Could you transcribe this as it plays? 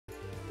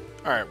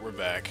Alright, we're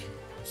back.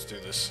 Let's do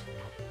this.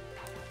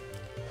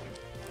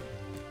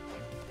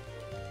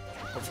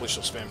 Hopefully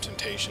she'll spam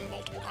Temptation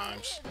multiple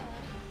times.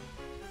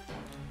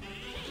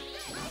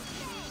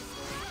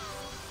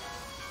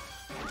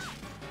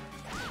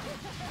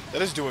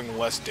 That is doing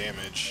less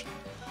damage.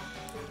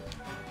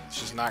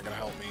 She's not gonna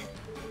help me.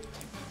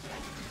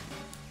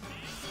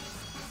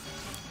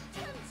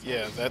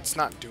 Yeah, that's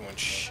not doing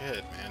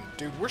shit, man.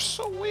 Dude, we're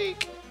so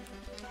weak!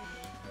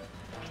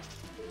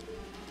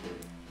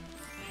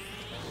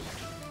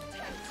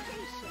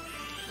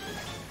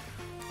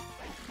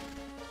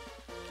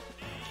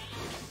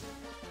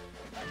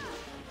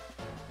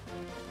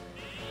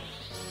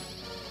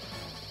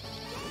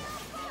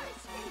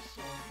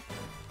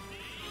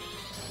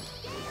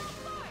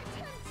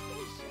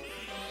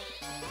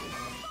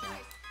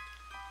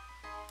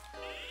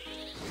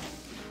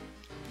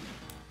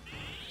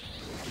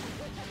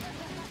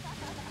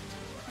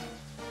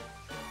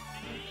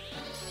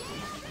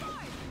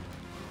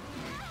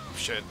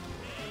 Shit.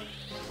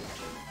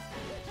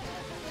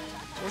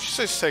 When she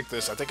says take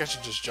this, I think I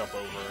should just jump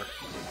over her.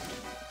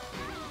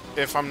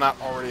 If I'm not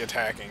already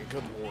attacking.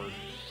 Good lord.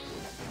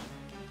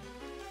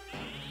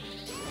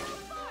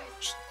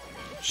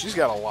 She's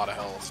got a lot of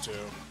health, too.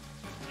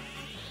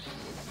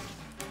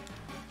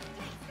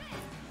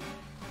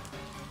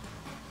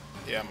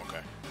 Yeah, I'm okay.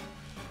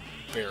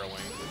 Barely.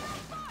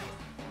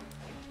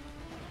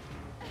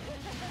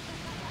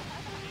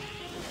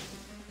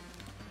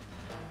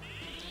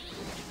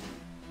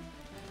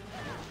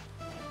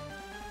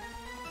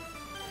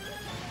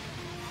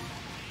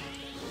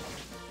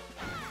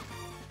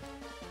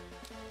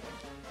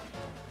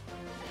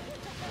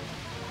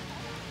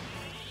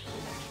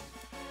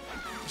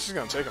 This is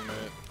gonna take a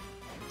minute.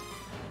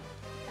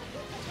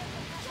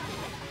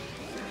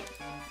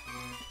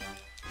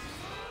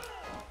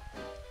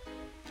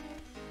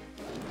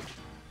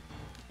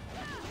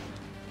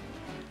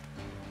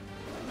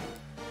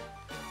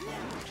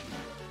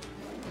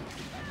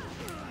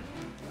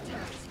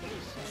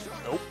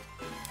 Nope.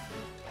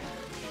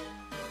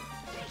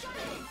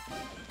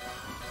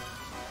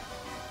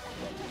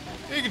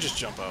 You can just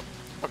jump up.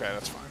 Okay,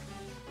 that's fine.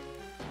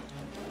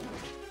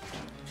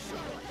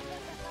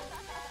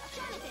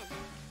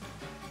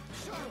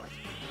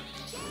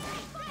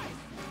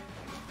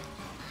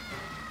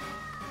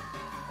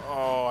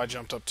 Oh, I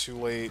jumped up too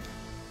late.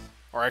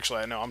 Or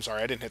actually, no, I'm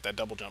sorry. I didn't hit that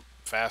double jump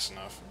fast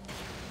enough.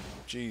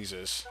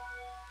 Jesus.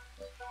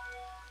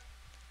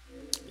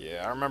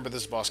 Yeah, I remember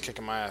this boss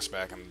kicking my ass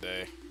back in the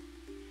day.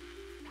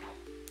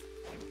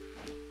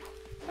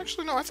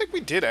 Actually, no, I think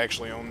we did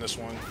actually own this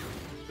one.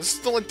 This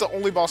is like the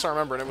only boss I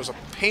remember, and it was a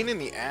pain in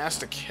the ass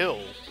to kill.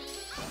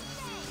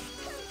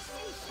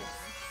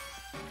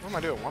 What am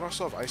I doing? Why do I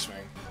still have Ice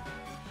Fang?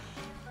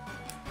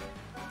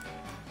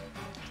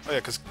 Oh yeah,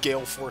 because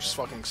Gale Force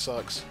fucking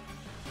sucks.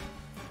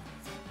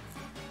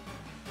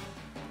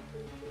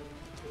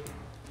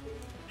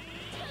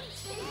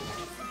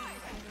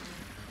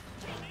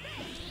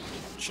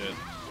 Shit.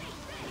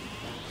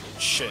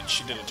 Shit,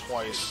 she did it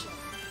twice.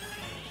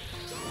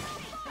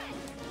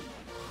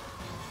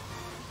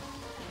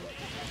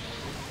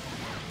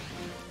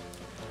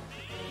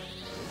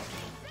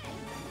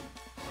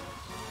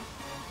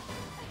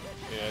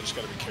 Yeah, I just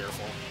gotta be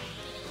careful.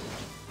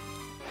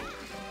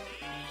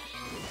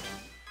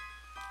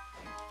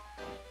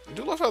 I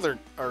do love how there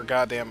are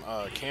goddamn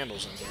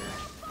candles in here.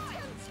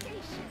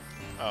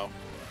 Oh.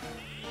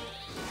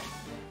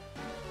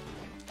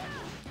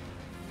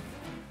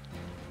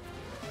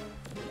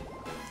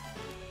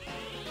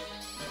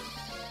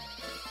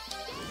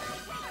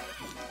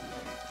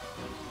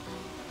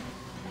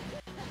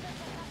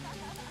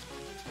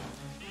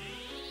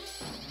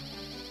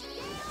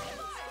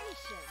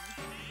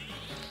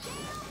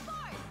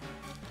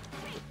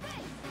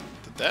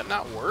 Did that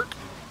not work?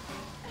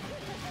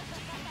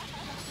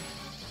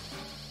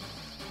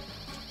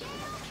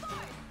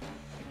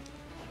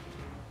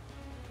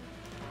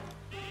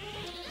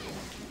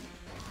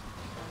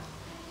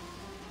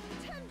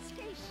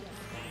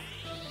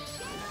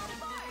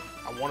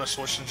 I want to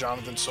switch to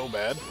Jonathan so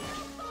bad.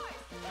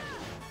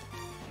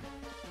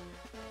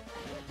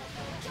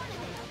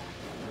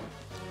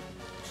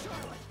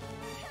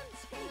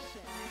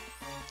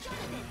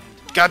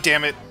 God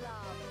damn it.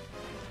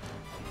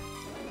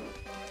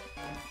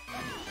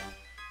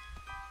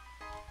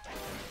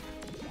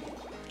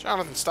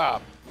 Jonathan,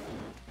 stop.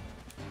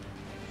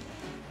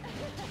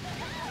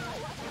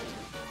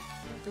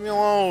 Leave me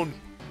alone.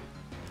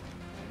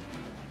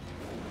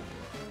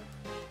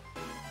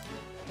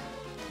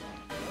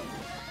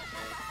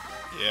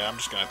 Yeah, I'm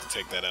just gonna have to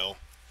take that L.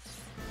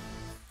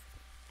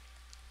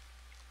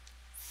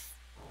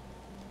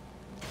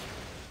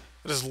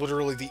 That is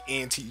literally the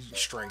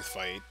anti-strength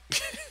fight.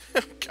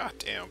 God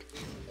damn.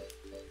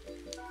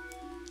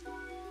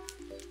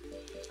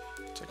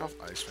 Take off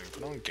Ice Wing,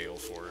 put on Gale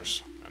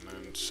Force, and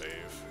then save.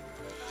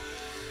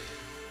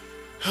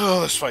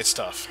 Oh, this fight's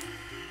tough.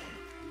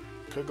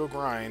 Could go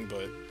grind,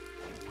 but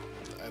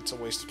that's a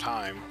waste of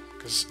time.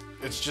 Because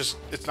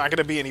it's not going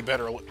to be any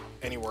better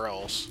anywhere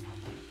else.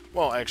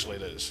 Well, actually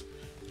it is.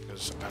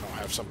 Because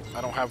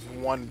I don't have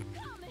one,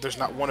 there's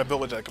not one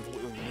ability that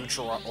completely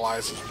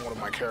neutralizes one of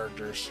my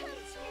characters.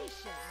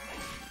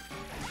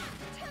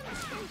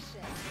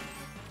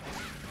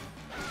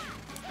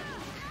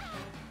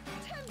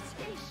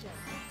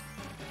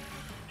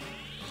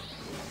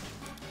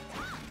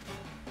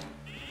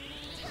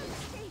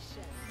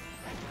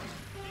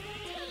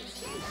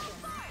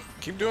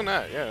 Keep doing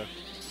that, yeah.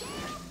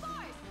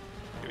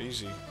 Get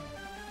easy.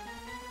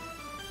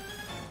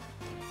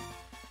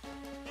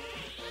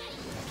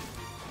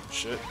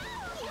 Shit.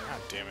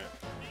 God damn it.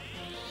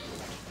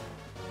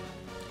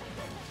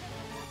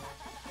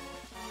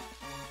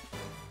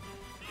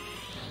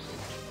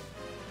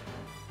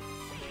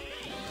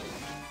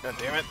 God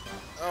damn it.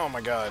 Oh my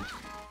god.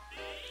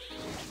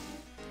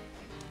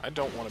 I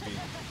don't want to be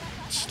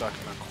stuck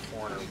in a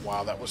corner.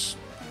 Wow, that was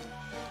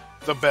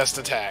the best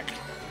attack.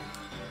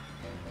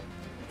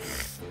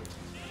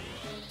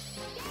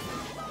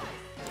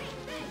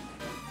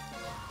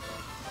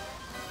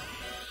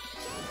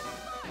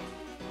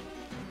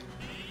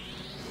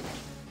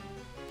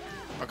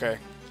 Okay.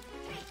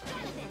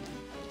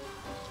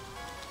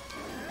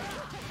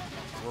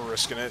 We're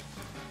risking it.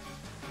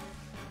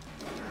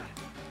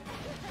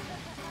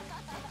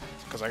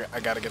 Because I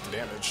gotta get the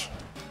damage.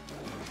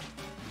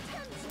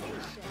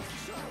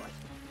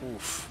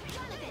 Oof.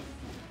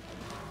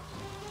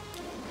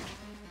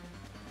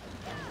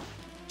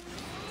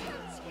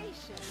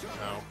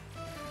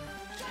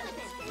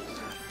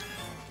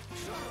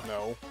 No.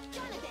 No.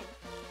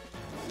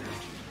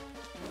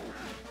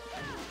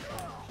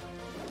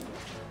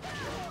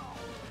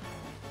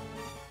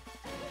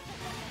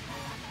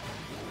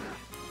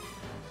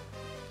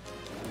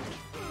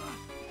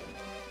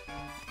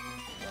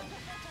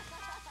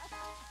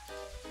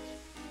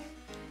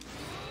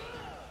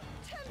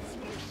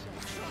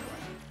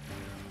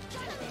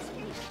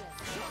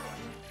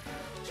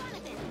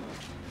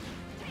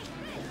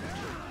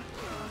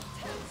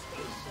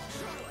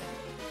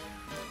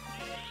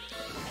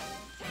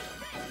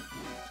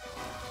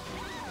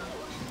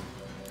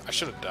 I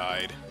should have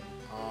died.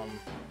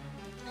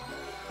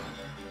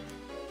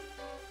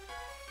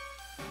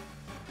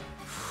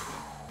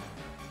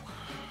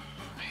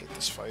 I hate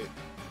this fight.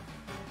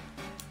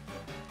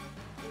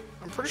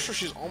 I'm pretty sure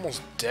she's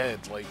almost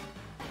dead. Like,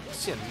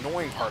 that's the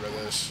annoying part of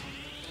this.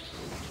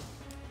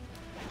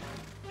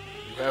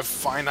 You have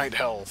finite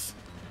health.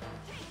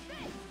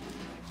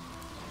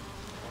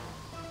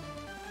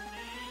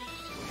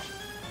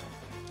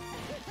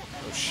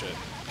 Oh shit.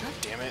 God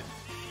damn it.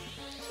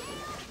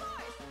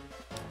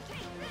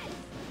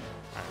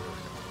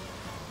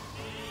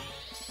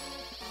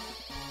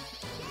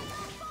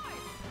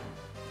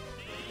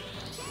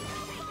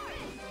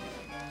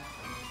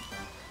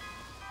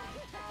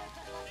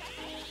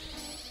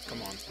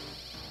 Come on.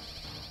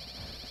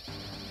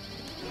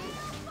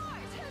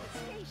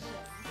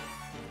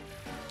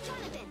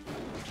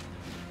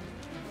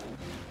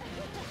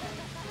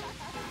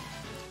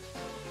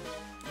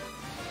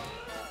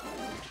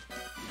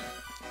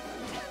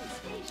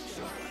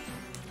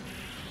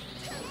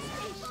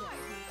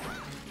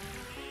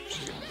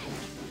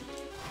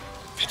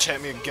 Pitch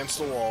at me against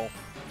the wall.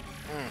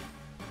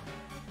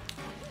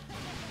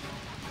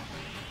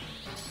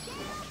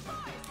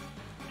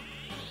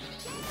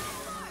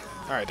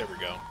 Alright, there we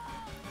go.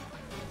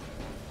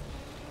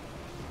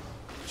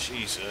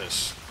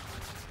 Jesus.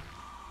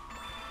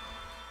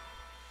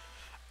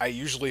 I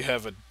usually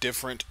have a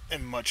different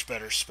and much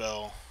better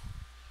spell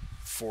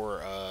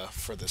for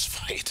this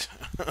fight.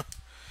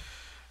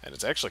 And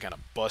it's actually kind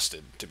of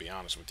busted, to be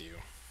honest with you.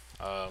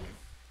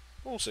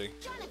 We'll see.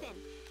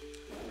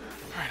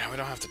 Alright, now we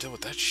don't have to deal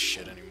with that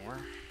shit anymore.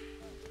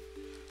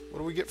 What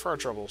do we get for our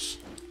troubles?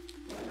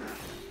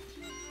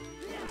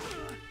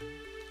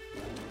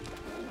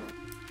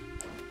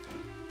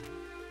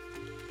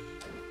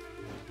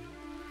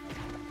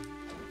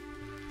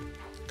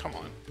 Come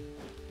on.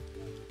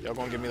 Y'all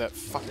gonna give me that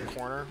fucking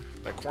corner?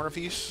 That corner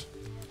piece?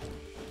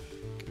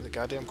 Give me the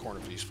goddamn corner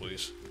piece,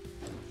 please.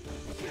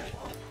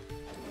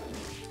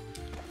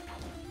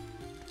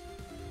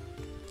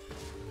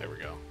 There we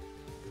go.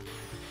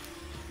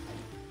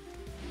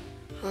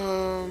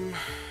 Oh.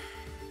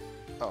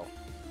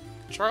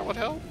 Charlotte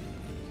help?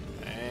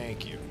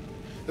 Thank you.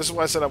 This is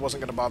why I said I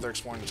wasn't gonna bother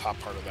exploring the top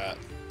part of that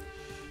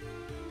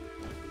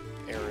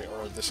area,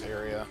 or this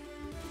area.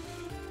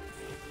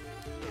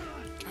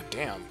 God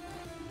damn.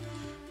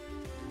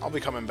 I'll be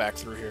coming back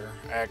through here,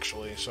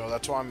 actually, so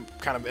that's why I'm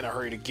kind of in a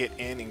hurry to get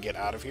in and get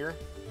out of here.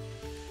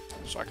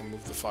 So I can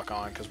move the fuck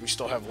on, because we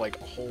still have, like,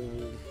 a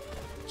whole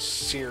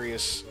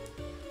serious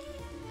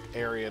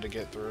area to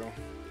get through.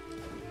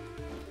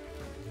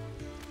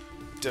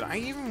 Did I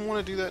even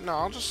want to do that? No,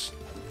 I'll just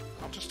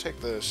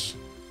take this.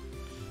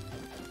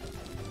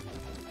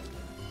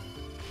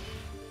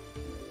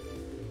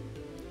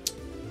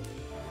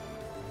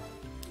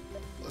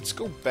 Let's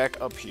go back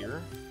up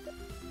here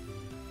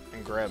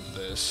and grab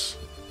this,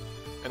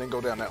 and then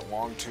go down that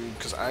long tube,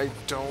 because I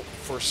don't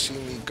foresee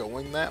me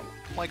going that,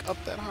 like, up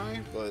that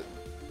high, but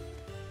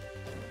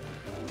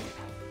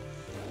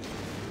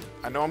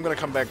I know I'm gonna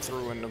come back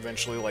through and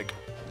eventually, like,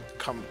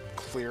 come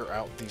clear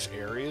out these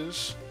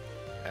areas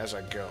as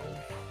I go.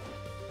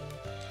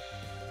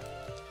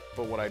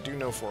 But what I do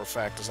know for a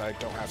fact is I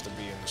don't have to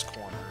be in this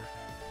corner.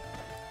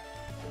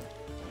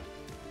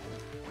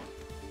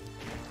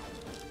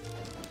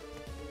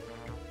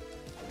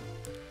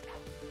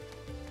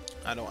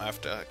 I don't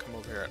have to come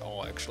over here at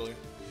all, actually.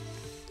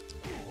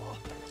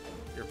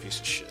 You're a piece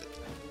of shit.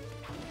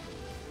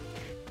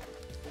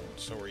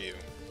 So are you.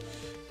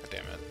 God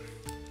damn it.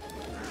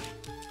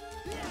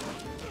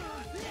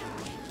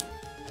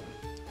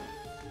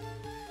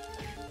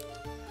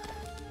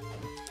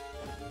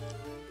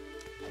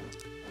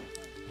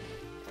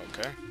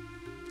 Okay.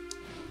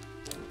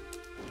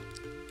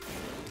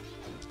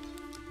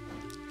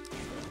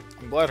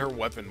 I'm glad her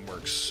weapon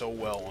works so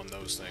well on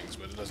those things,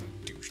 but it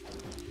doesn't do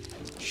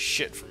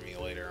shit for me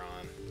later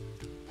on.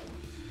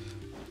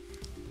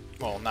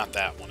 Well, not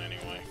that one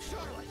anyway.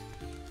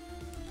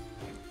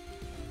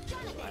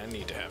 I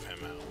need to have him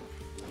out.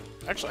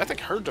 Actually, I think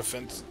her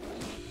defense...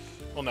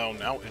 Well,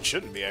 no, it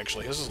shouldn't be,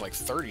 actually. His is like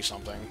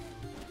 30-something.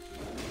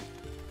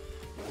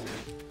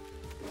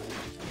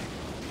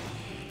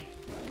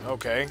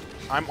 Okay,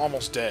 I'm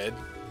almost dead.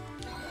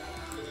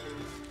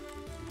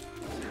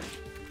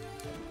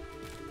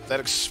 That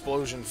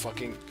explosion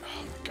fucking...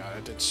 Oh my god,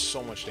 it did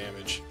so much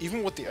damage.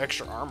 Even with the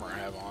extra armor I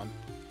have on.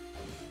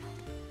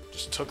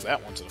 Just took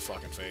that one to the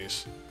fucking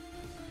face.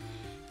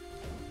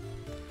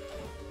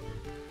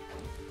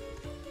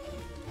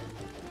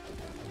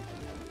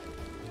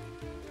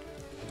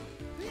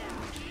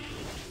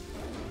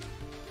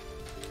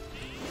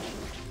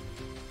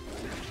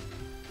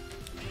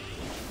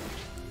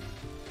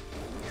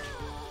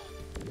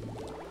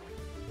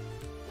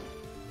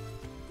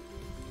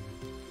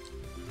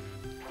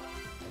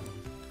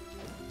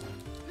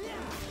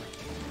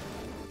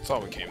 That's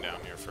all we came down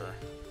here for,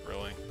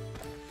 really.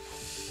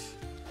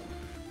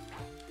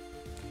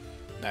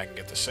 Now I can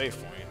get the save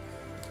point.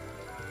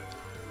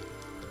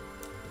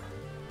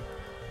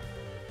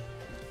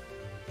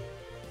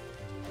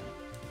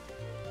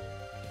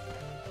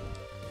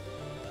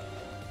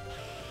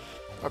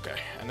 Okay,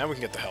 and now we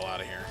can get the hell out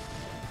of here.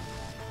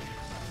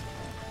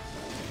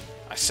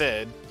 I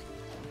said,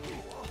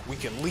 we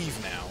can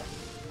leave now.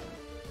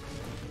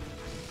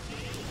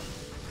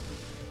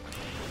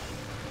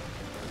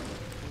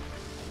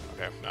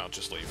 Okay, no,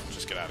 just leave.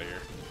 Just get out of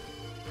here.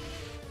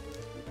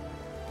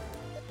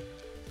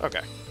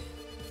 Okay.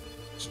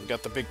 So we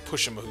got the big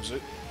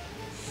push-a-moose-it.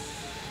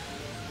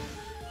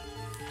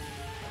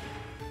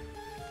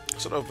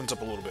 So it opens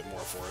up a little bit more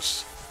for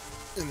us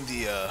in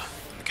the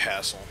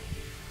castle.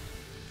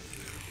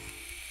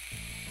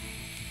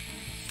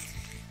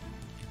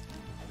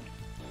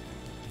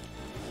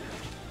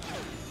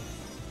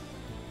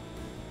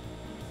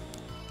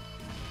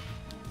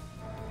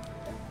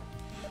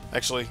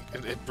 Actually,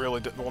 it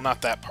really did, well,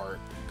 not that part,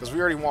 because we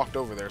already walked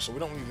over there, so we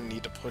don't even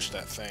need to push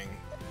that thing.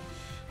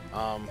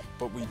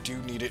 But we do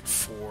need it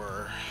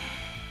for...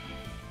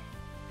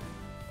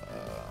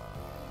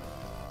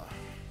 I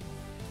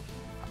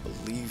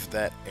believe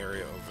that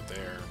area over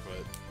there,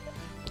 but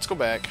let's go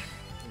back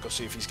and go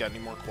see if he's got any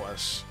more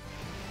quests.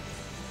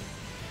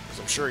 Because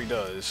I'm sure he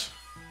does.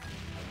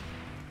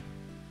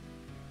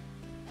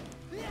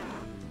 I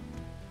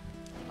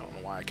don't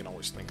know why I can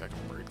always think I can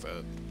break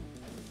that.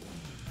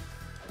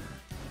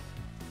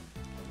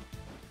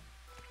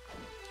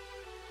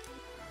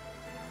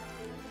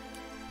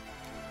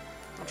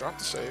 Drop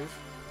the save.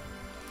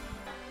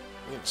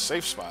 We in a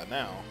safe spot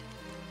now.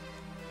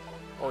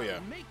 Oh yeah.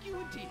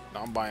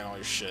 Now I'm buying all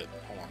your shit.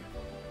 Hold on.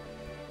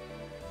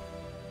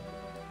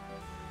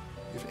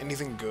 You have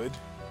anything good?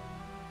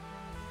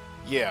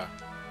 Yeah.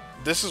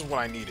 This is what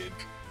I needed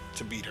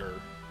to beat her.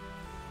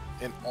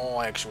 In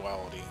all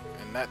actuality.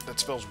 And that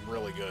spells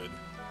really good.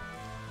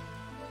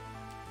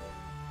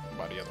 What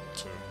about the other one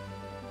too?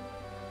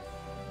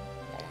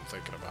 While I'm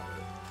thinking about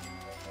it.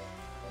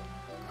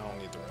 I don't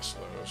need the rest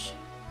of those.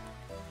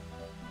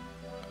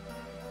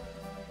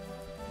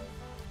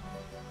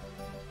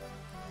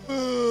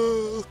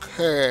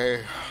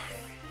 Okay.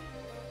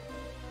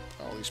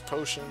 All these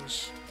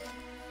potions.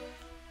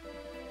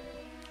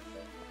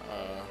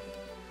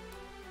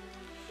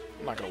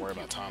 I'm not gonna worry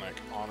about tonic,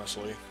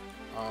 honestly.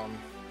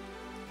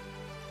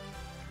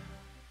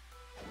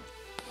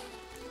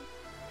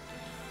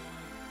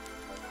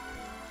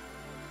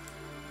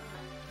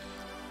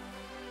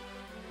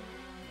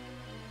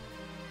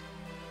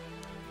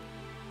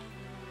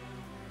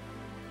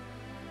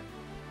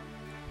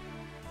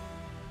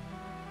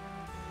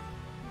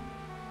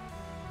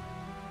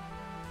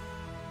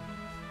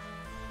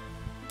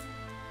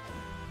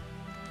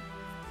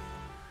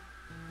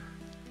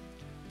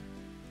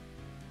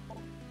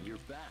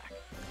 Back.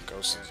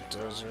 Ghost of the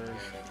Desert.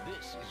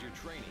 This is your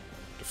training.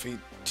 Defeat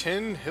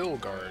 10 hill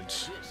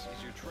guards. This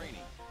is your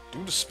training.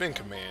 Do the spin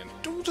command.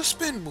 Do the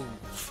spin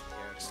move.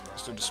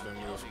 Let's do the spin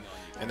move.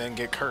 And then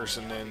get cursed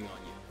and then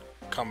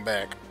come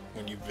back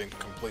when you've been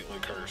completely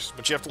cursed.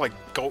 But you have to like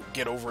go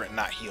get over it and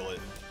not heal it.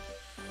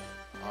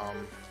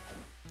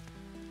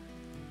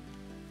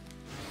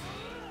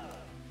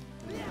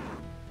 There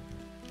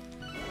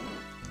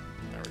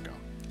we go.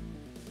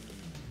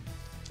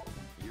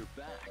 You're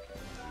back.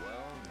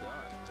 Well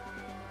done.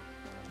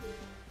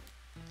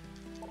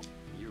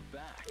 You're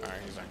back.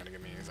 Alright, he's not gonna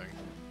give me anything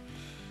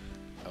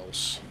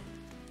else.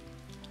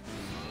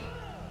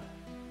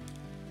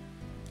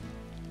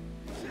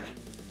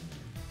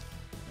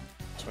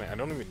 It's funny, I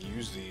don't even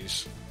use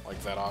these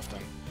like that often.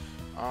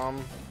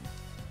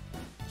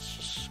 Let's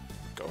just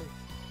go.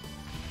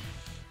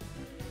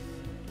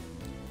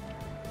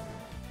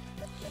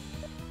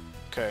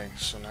 Okay,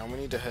 so now we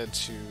need to head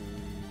to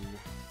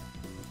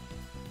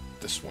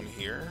this one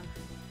here.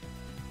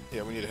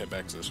 Yeah, we need to head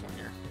back to this one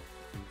here.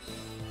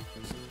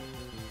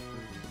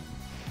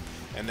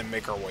 And then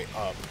make our way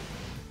up.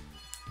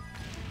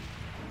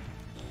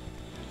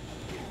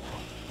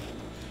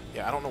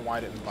 Yeah, I don't know why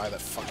I didn't buy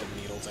that fucking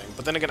needle thing.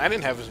 But then again, I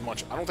didn't have as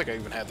much. I don't think I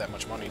even had that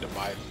much money to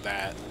buy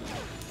that.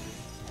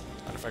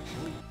 Matter of fact,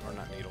 or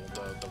not needle,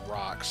 the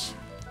rocks.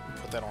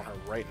 Put that on her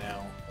right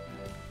now.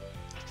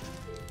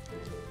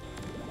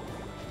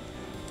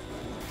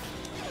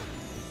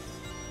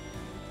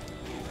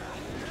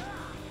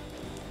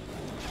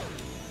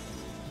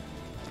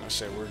 I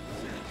say we're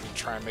gonna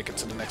try and make it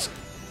to the next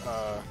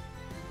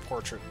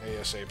portrait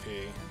ASAP.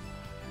 You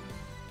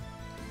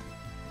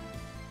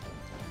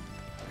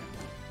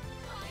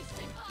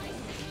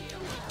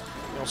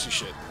don't see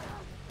shit.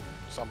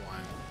 Stop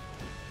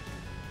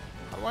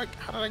lying.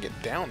 How did I get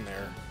down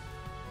there?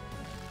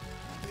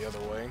 The other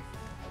way.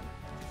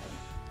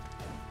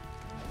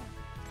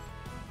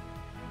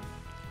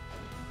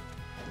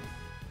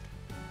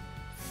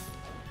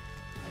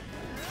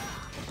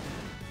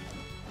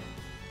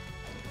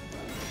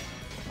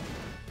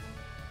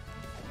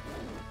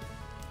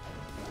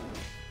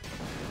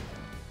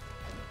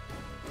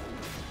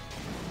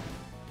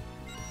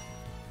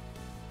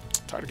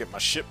 Tired of getting my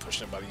shit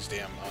pushed in by these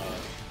damn,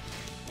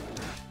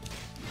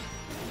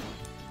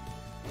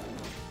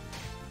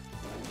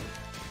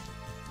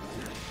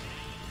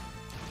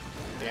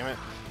 Damn it,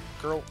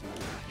 girl.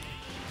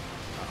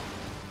 Oh,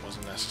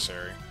 wasn't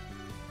necessary.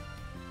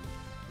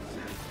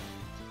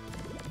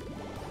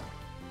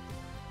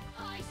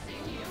 I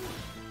see you.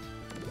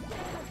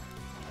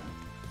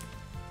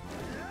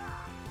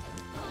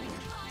 I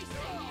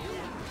see you.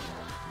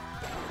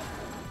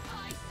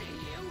 I see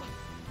you.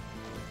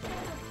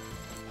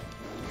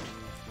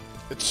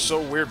 It's so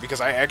weird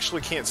because I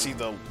actually can't see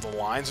the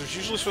lines. There's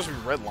usually supposed to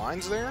be red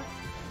lines there,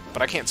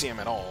 but I can't see them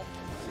at all.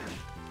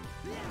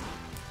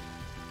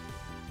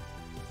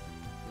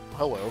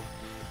 Hello.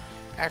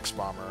 Axe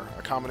Bomber,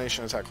 a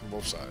combination attack from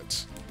both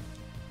sides.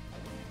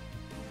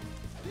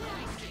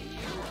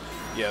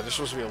 Yeah, there's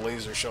supposed to be a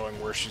laser showing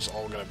where she's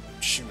all gonna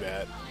shoot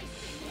at.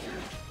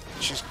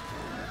 She's...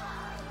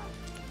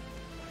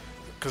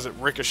 because it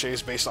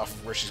ricochets based off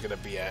of where she's gonna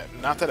be at.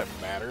 Not that it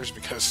matters,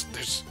 because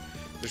there's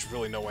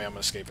really no way I'm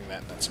escaping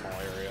that in that small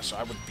area, so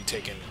I would be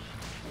taking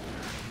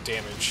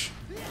damage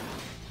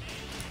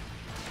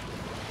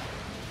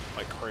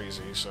like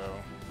crazy, so...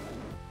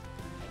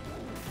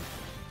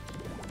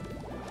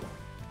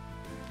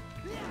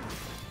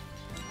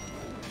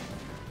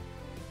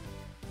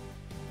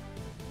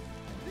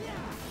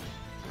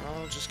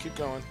 Oh, just keep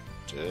going.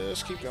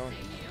 Just keep going.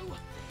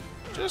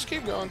 Just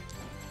keep going.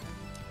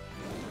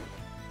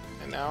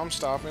 And now I'm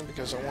stopping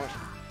because I want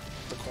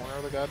the corner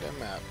of the goddamn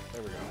map.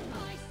 There we go.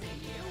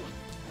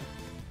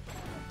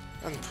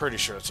 I'm pretty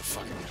sure it's a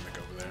fucking mimic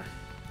over there.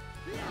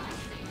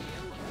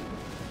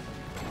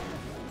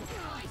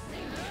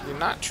 You're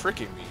not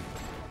tricking me.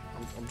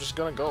 I'm just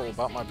gonna go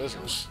about my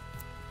business.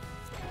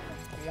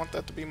 I want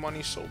that to be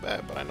money so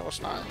bad, but I know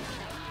it's not.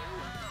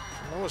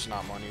 I know it's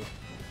not money.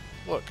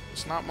 Look,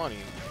 it's not money.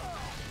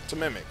 It's a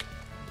mimic.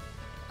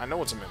 I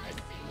know it's a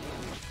mimic.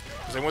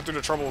 Because they went through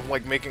the trouble of,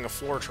 like, making a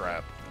floor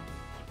trap.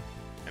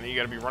 And then you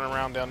gotta be running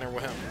around down there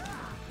with him.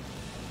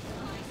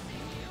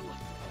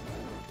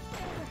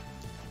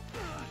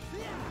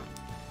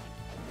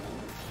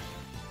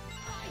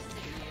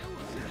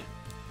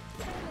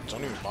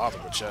 Don't even bother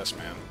with chess,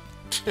 man.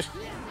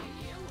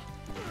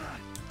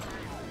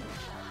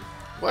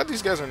 Glad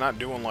these guys are not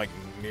doing, like,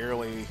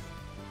 nearly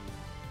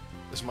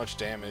as much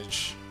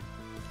damage.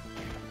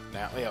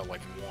 Now, yeah,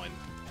 like one.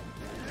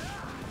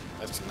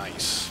 That's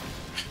nice.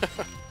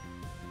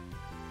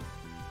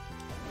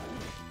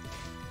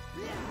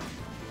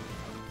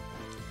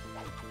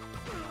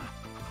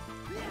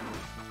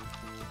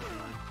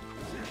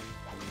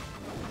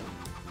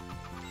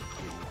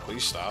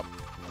 Please stop.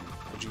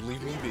 Would you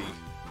leave me be?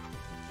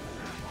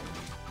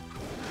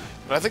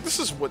 But I think this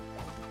is what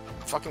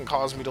fucking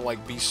caused me to,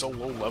 like, be so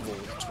low level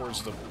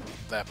towards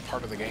that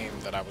part of the game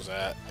that I was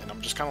at, and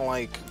I'm just kind of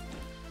like,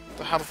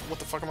 what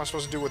the fuck am I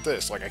supposed to do with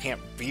this? Like, I can't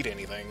beat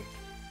anything.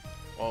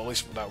 Well, at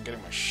least without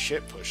getting my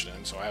shit pushed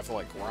in, so I have to,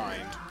 like,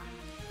 grind.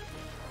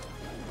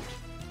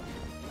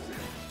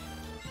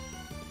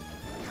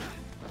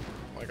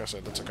 Like I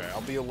said, that's okay.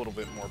 I'll be a little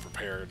bit more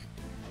prepared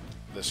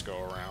this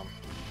go around.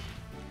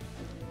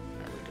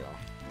 There we go.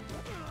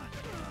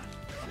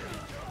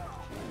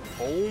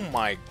 Oh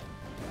my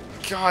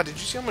god, did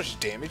you see how much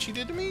damage he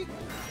did to me?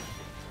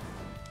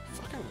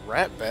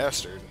 rat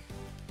bastard.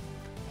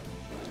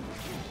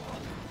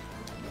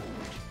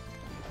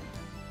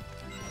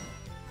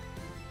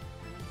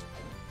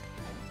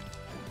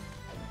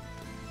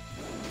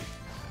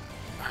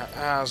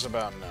 How's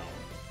about no?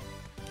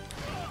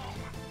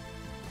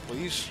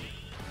 Please?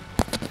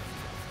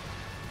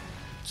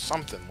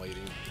 Something, lady.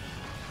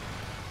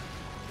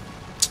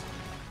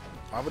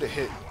 Why would it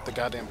hit the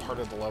goddamn part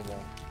of the level?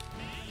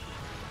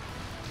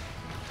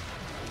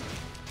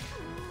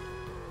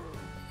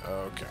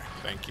 Okay,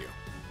 thank you.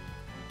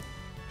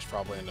 There's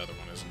probably another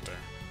one, isn't there?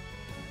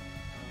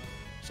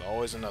 There's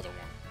always another one.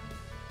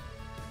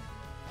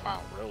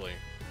 Wow, really?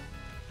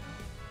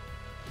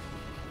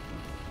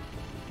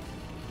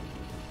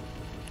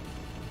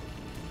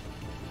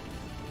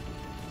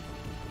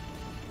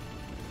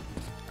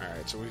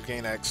 Alright, so we've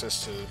gained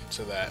access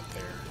to that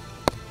there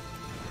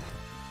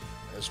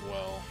as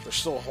well. There's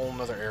still a whole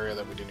nother area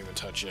that we didn't even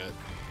touch yet.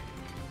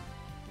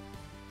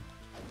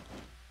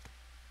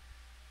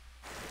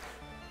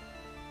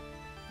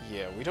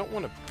 Yeah, we don't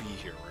want to be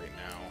here right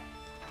now.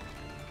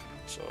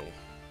 So,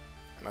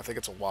 and I think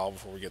it's a while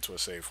before we get to a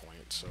save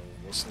point, so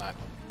let's not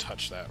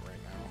touch that right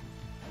now.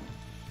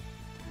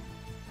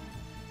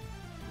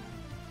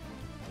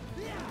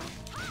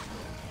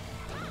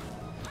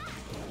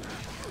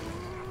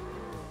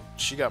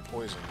 She got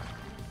poisoned.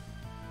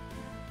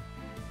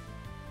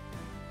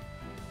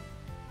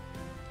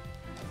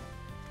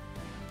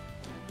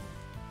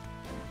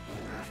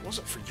 If it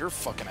wasn't for your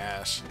fucking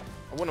ass,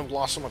 I wouldn't have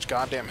lost so much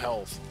goddamn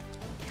health.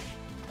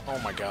 Oh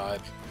my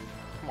god.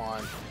 Come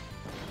on.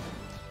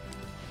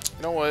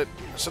 You know what?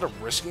 Instead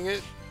of risking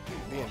it,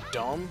 being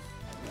dumb,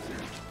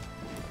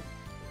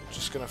 I'm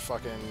just gonna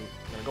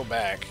go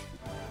back,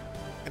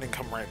 and then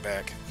come right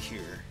back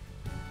here.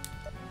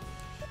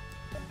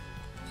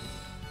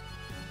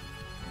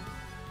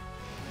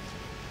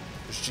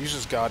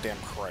 Jesus goddamn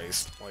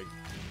Christ, like,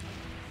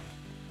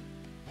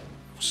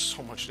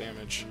 so much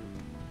damage.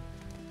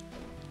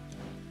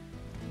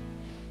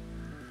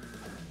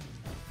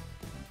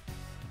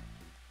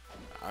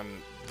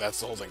 That's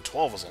the whole thing.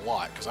 12 is a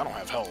lot, because I don't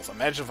have health.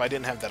 Imagine if I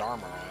didn't have that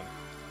armor on.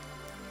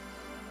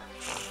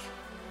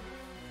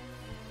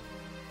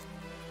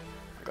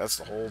 Like, that's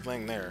the whole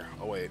thing there.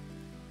 Oh wait,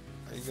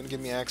 are you gonna give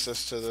me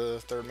access to the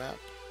third map?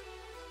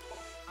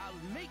 I'll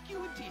make you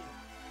a deal.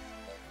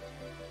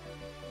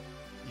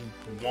 You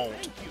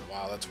won't.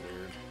 Wow, that's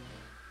weird.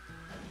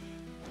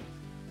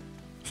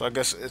 So I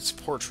guess it's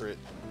portrait.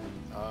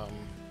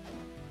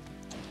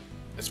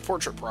 It's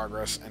portrait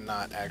progress and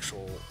not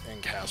actual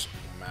in-castle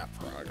map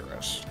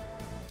progress.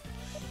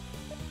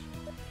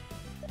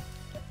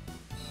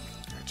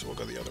 Alright, so we'll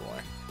go the other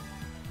way.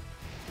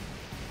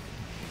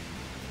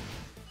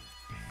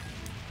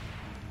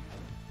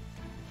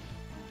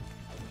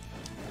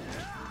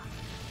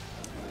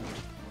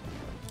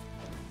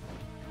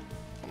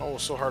 I don't know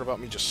what's so hard about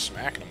me just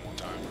smacking him one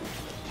time.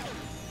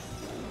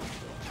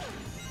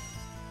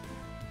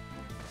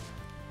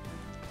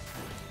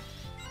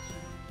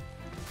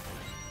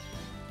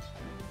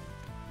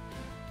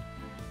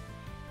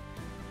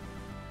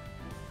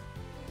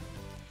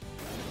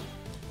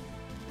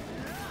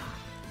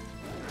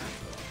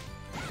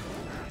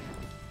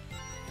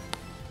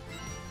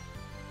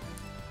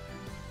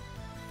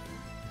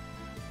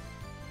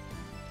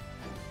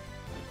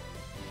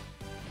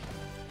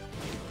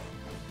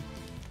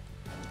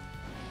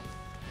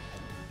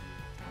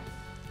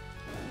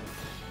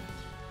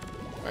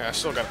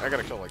 Yeah, I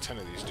gotta kill like 10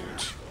 of these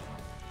dudes.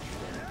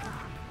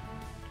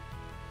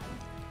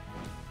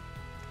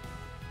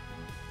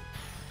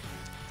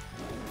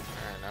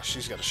 Alright, now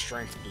she's got a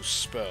strength boost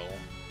spell.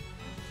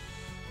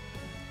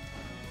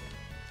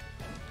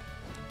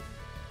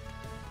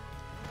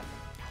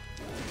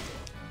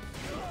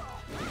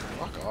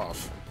 Fuck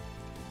off.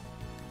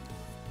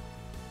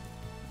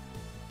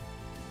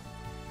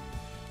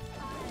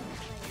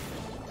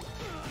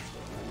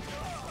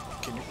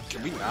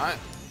 Can we not?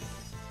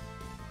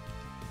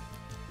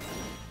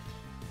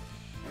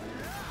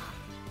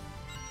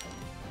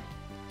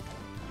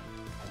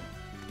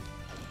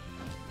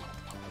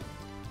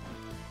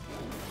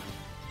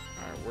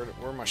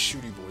 Where are my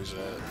shooty boys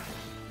at?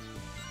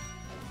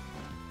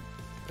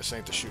 This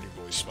ain't the shooty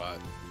boy spot.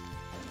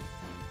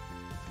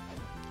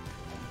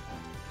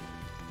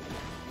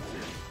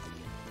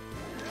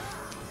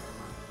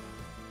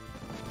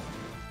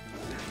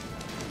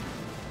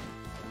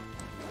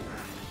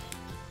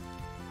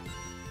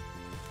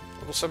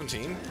 Level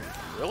 17?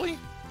 Really?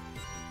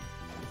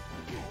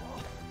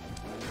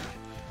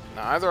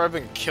 Now either I've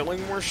been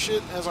killing more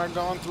shit as I've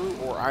gone through,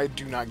 or I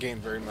do not gain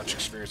very much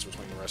experience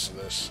between the rest of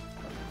this.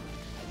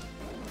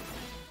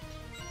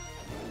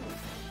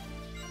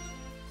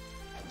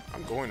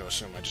 I'm going to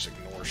assume I just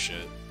ignore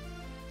shit.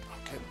 Oh,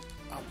 get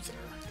up there.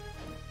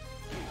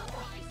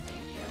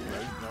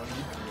 No,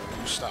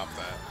 you stop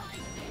that.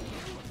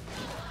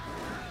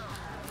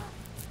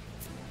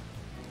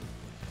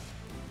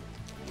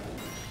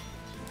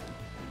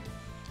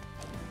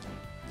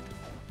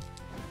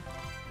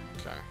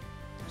 Okay.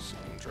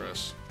 Second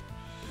dress.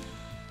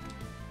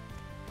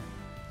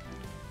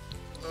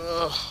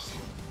 Ugh.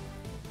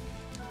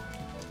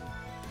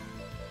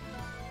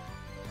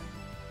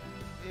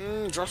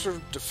 Drops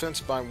her defense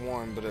by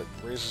 1, but it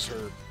raises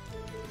her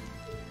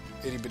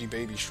itty-bitty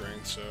baby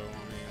strength, so, I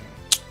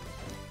mean...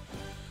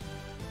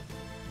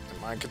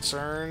 Am I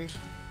concerned?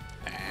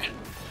 Nah.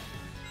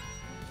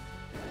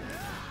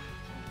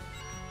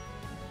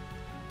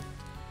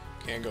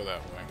 Can't go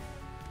that way.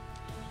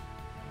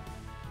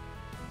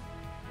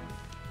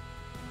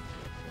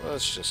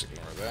 Let's just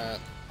ignore that.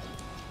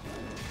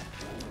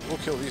 We'll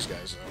kill these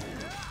guys, though.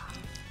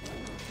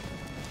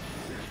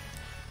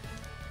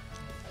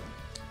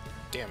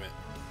 Damn it.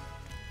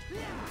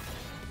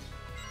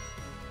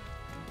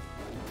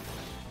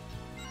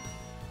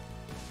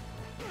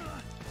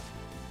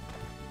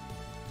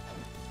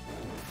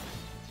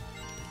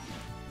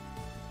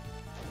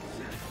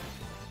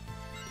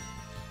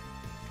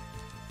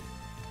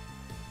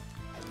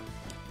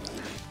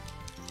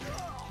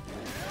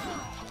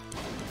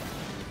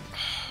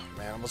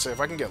 Man, I'm gonna say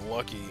if I can get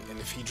lucky, and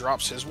if he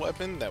drops his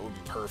weapon, that would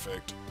be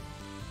perfect.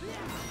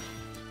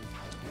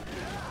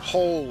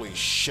 Holy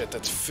shit,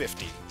 that's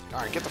 50.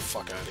 Alright, get the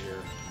fuck out of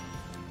here.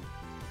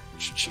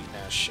 Cheating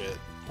ass shit.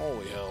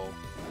 Holy hell.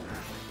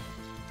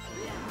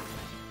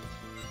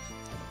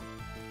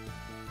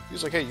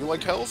 He's like, hey, you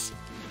like health?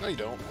 No, you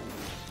don't.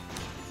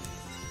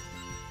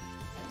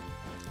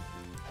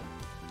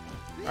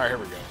 Alright, here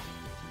we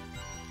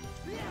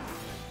go.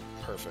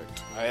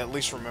 Perfect. I at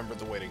least remembered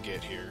the way to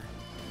get here.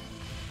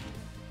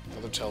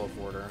 Another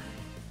teleporter.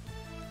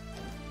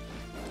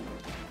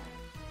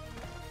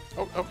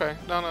 Oh, okay.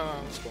 No,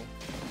 that's cool.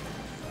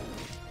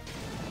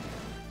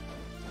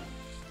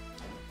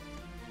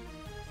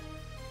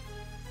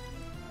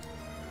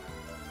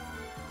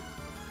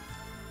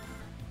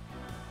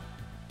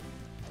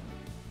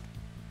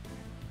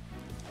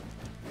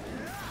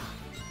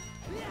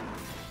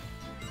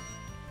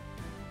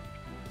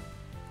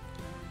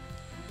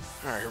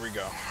 Alright, here we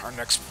go. Our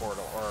next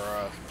portal,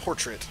 or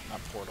portrait, not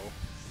portal.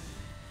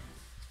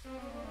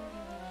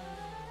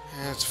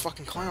 And it's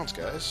fucking clowns,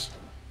 guys.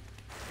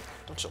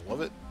 Don't you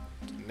love it?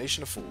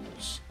 Nation of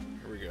fools.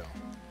 Here we go.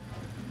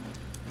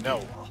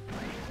 No.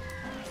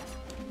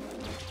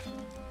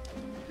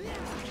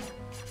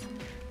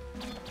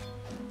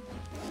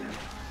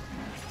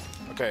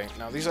 Okay,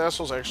 now these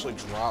assholes actually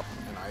drop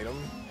an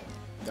item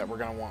that we're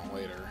gonna want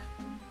later.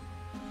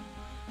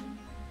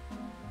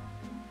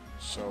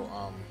 So,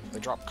 they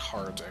drop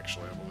cards,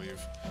 actually, I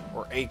believe.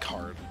 Or a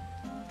card.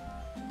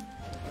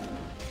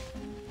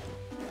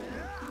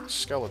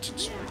 Skeleton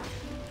Sword.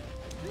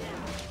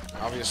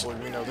 Obviously,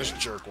 we know this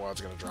jerkwad's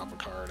gonna drop a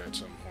card at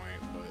some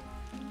point, but...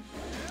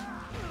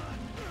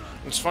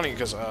 It's funny,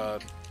 because, I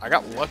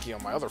got lucky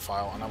on my other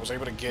file, and I was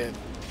able to get...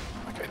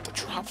 Like,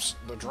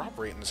 the drop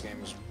rate in this game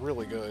is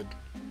really good.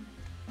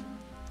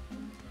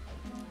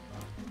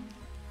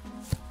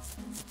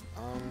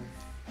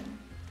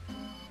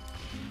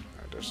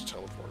 There's a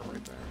teleporter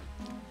right there.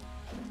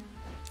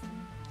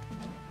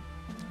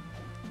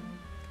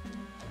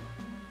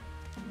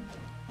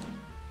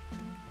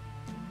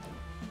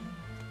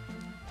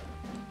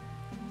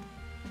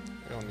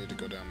 We don't need to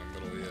go down the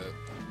middle yet.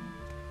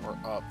 Or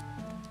up.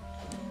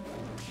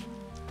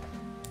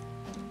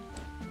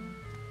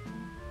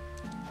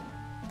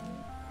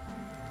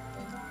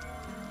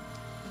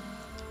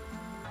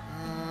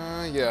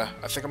 Yeah,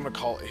 I think I'm gonna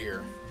call it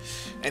here.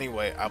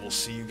 Anyway, I will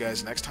see you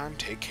guys next time.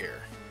 Take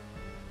care.